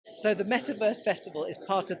So the Metaverse Festival is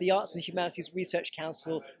part of the Arts and Humanities Research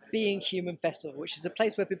Council Being Human Festival, which is a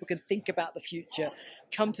place where people can think about the future,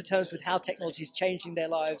 come to terms with how technology is changing their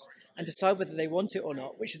lives, and decide whether they want it or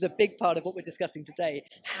not, which is a big part of what we're discussing today.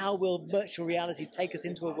 How will virtual reality take us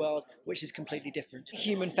into a world which is completely different?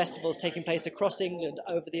 Human Festival is taking place across England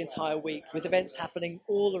over the entire week, with events happening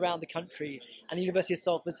all around the country, and the University of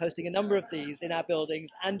Salford is hosting a number of these in our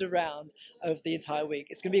buildings and around over the entire week.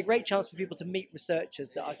 It's going to be a great chance for people to meet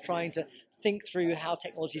researchers that are trying to think through how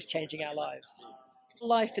technology is changing our lives.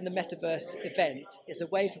 Life in the Metaverse event is a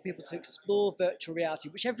way for people to explore virtual reality,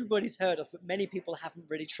 which everybody's heard of, but many people haven't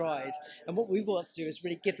really tried. And what we want to do is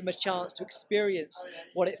really give them a chance to experience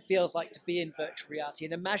what it feels like to be in virtual reality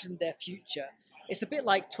and imagine their future. It's a bit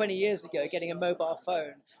like 20 years ago getting a mobile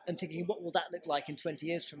phone and thinking, what will that look like in 20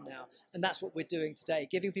 years from now? And that's what we're doing today,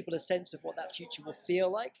 giving people a sense of what that future will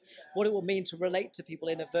feel like, what it will mean to relate to people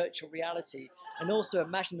in a virtual reality, and also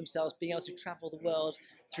imagine themselves being able to travel the world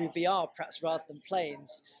through VR, perhaps rather than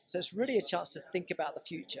planes. So it's really a chance to think about the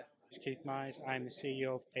future. Keith Myers, I'm the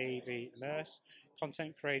CEO of AV Immerse,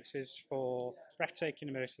 content creators for breathtaking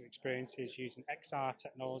immersive experiences using XR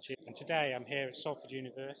technology. And today I'm here at Salford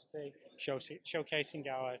University showcasing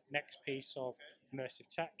our next piece of immersive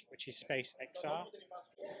tech, which is Space XR.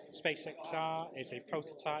 Space XR is a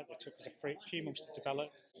prototype that took us a few months to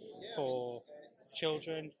develop for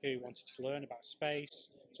children who wanted to learn about space.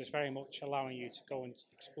 So it's very much allowing you to go and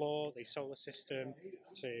explore the solar system,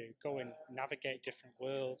 to go and navigate different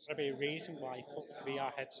worlds. There'll be a reason why you put a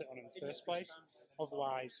VR headset on in the first place.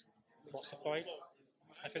 Otherwise, what's the point?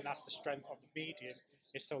 I think that's the strength of the medium,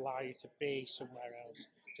 is to allow you to be somewhere else.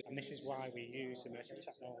 And this is why we use immersive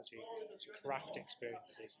technology to craft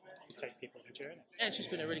experiences to take people on a journey. Yeah, it's just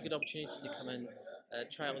been a really good opportunity to come and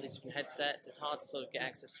try out all these different headsets. It's hard to sort of get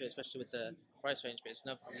access to it, especially with the price range, but it's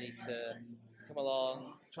enough for me to come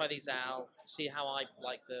along, try these out, see how I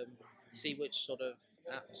like them, see which sort of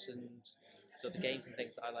apps and sort of the games and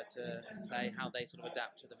things that I like to play, how they sort of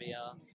adapt to the VR.